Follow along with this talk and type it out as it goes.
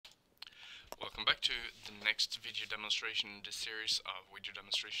back to the next video demonstration in this series of video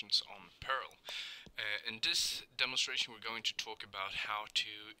demonstrations on Perl. In this demonstration we're going to talk about how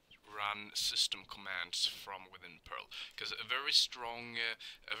to run system commands from within Perl, because a very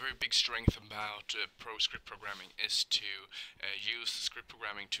big strength about Pro script programming is to use script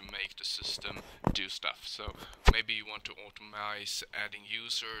programming to make the system do stuff. So maybe you want to automate adding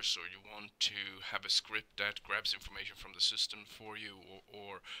users, or you want to have a script that grabs information from the system for you,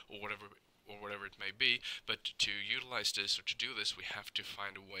 or whatever it may be. But to utilize this, or to do this, we have to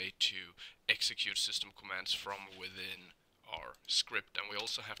find a way to execute system commands from within our script, and we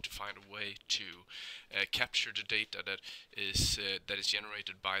also have to find a way to capture the data that is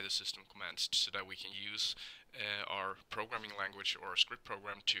generated by the system commands, so that we can use our programming language or our script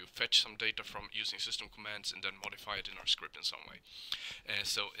program to fetch some data from using system commands and then modify it in our script in some way.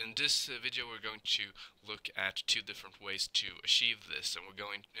 So in this video we're going to look at two different ways to achieve this, and we're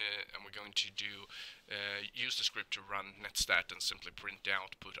going to use the script to run netstat and simply print the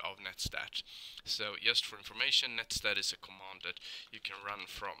output of netstat. So just for information, netstat is a command that you can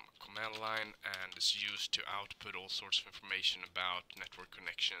run from command line, and is used to output all sorts of information about network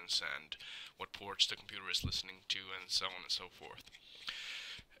connections and what ports the computer is listening to, and so on and so forth.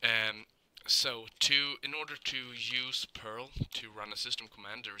 In order to use Perl to run a system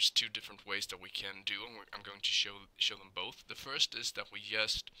command, there's two different ways that we can do, and I'm going to show them both. The first is that we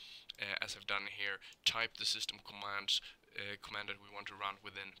just, as I've done here, type the system command that we want to run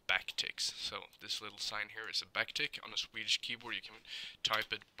within backticks. So this little sign here is a backtick. On a Swedish keyboard you can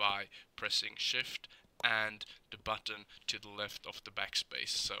type it by pressing Shift and the button to the left of the backspace.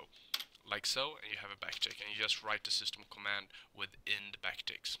 So like so, and you have a backtick, and you just write the system command within the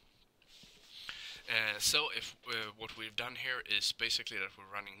backticks. So if what we've done here is basically that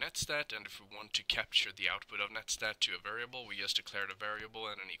we're running netstat, and if we want to capture the output of netstat to a variable, we just declare the variable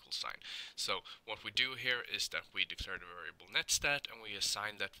and an equal sign. So what we do here is that we declare the variable netstat, and we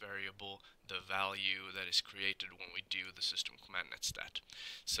assign that variable the value that is created when we do the system command netstat.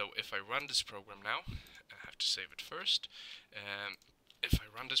 So if I run this program now, I have to save it first. If I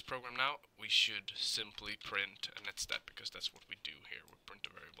run this program now, we should simply print a netstat, because that's what we do here. We print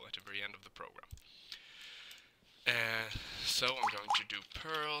a variable at the very end of the program. So I'm going to do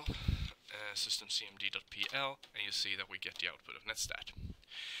Perl systemcmd.pl, and you see that we get the output of netstat.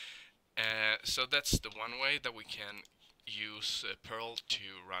 So that's the one way that we can use Perl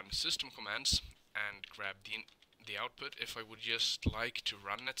to run system commands and grab the output. If I would just like to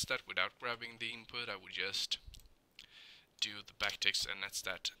run netstat without grabbing the input, I would just do the backticks and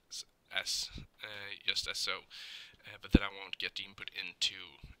netstat as just as so, but then I won't get the input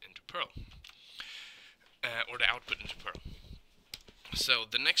into Perl, or the output into Perl. So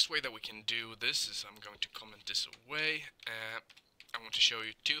the next way that we can do this is, I'm going to comment this away. I want to show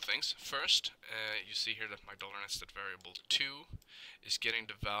you two things. First, you see here that my $netstat variable 2 is getting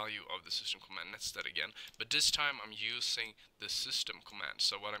the value of the system command netstat again, but this time I'm using the system command.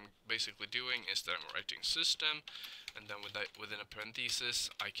 So what I'm basically doing is that I'm writing system, and then within a parenthesis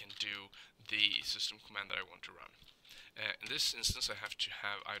I can do the system command that I want to run. In this instance I have to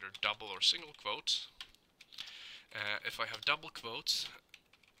have either double or single quotes. If I have double quotes,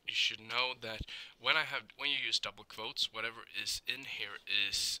 you should know that when you use double quotes, whatever is in here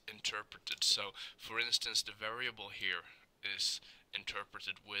is interpreted. So for instance, the variable here is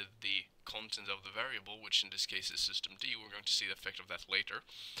interpreted with the content of the variable, which in this case is systemd. We're going to see the effect of that later.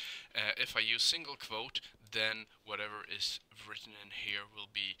 If I use single quote, then whatever is written in here will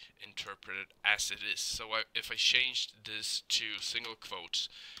be interpreted as it is. So if I changed this to single quotes,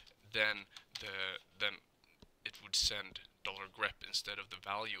 then it would send $grep instead of the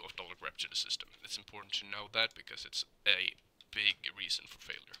value of $grep to the system. It's important to know that, because it's a big reason for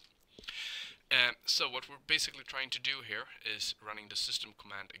failure. So what we're basically trying to do here is running the system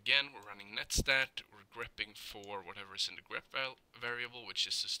command again. We're running netstat, we're grepping for whatever is in the grep variable, which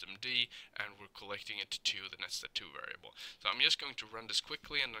is systemd, and we're collecting it to the netstat2 variable. So I'm just going to run this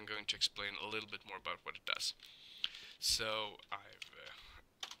quickly, and I'm going to explain a little bit more about what it does. So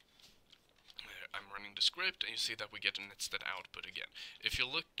I'm running the script, and you see that we get a netstat output again. If you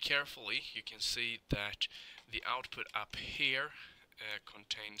look carefully, you can see that the output up here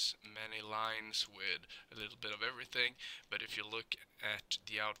contains many lines with a little bit of everything, but if you look at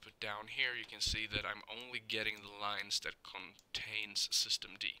the output down here, you can see that I'm only getting the lines that contains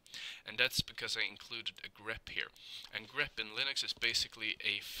systemd, and that's because I included a grep here. And grep in Linux is basically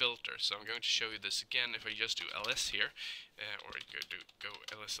a filter. So I'm going to show you this again. If I just do ls here, or go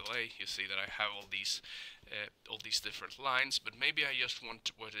lsla, you see that I have all these different lines, but maybe I just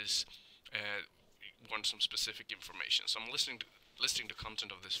want want some specific information. So I'm listing the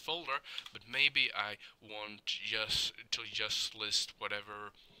content of this folder, but maybe I want just list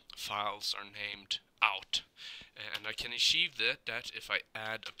whatever files are named out. And I can achieve that if I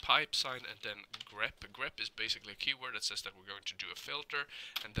add a pipe sign and then grep. Grep is basically a keyword that says that we're going to do a filter,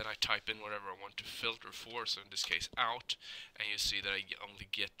 and then I type in whatever I want to filter for, so in this case out, and you see that I only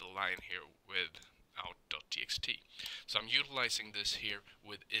get the line here with out.txt. So I'm utilizing this here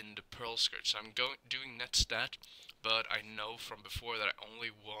within the Perl script. So I'm doing netstat, but I know from before that I only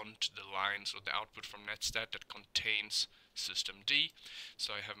want the lines or the output from netstat that contains systemd.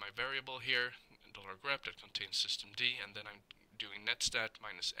 So I have my variable here, $grep, that contains systemd, and then I'm doing netstat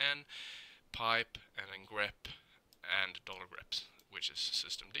 -n pipe and then grep and $grep, which is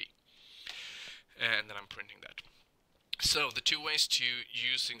systemd, and then I'm printing that. So the two ways to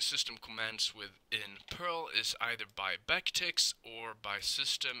using system commands within Perl is either by backticks or by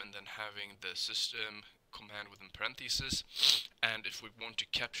system and then having the system command within parentheses. And if we want to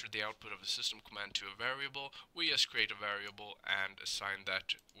capture the output of a system command to a variable, we just create a variable and assign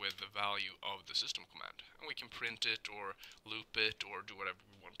that with the value of the system command. And we can print it or loop it or do whatever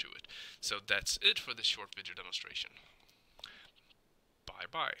we want to it. So that's it for this short video demonstration. Bye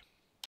bye.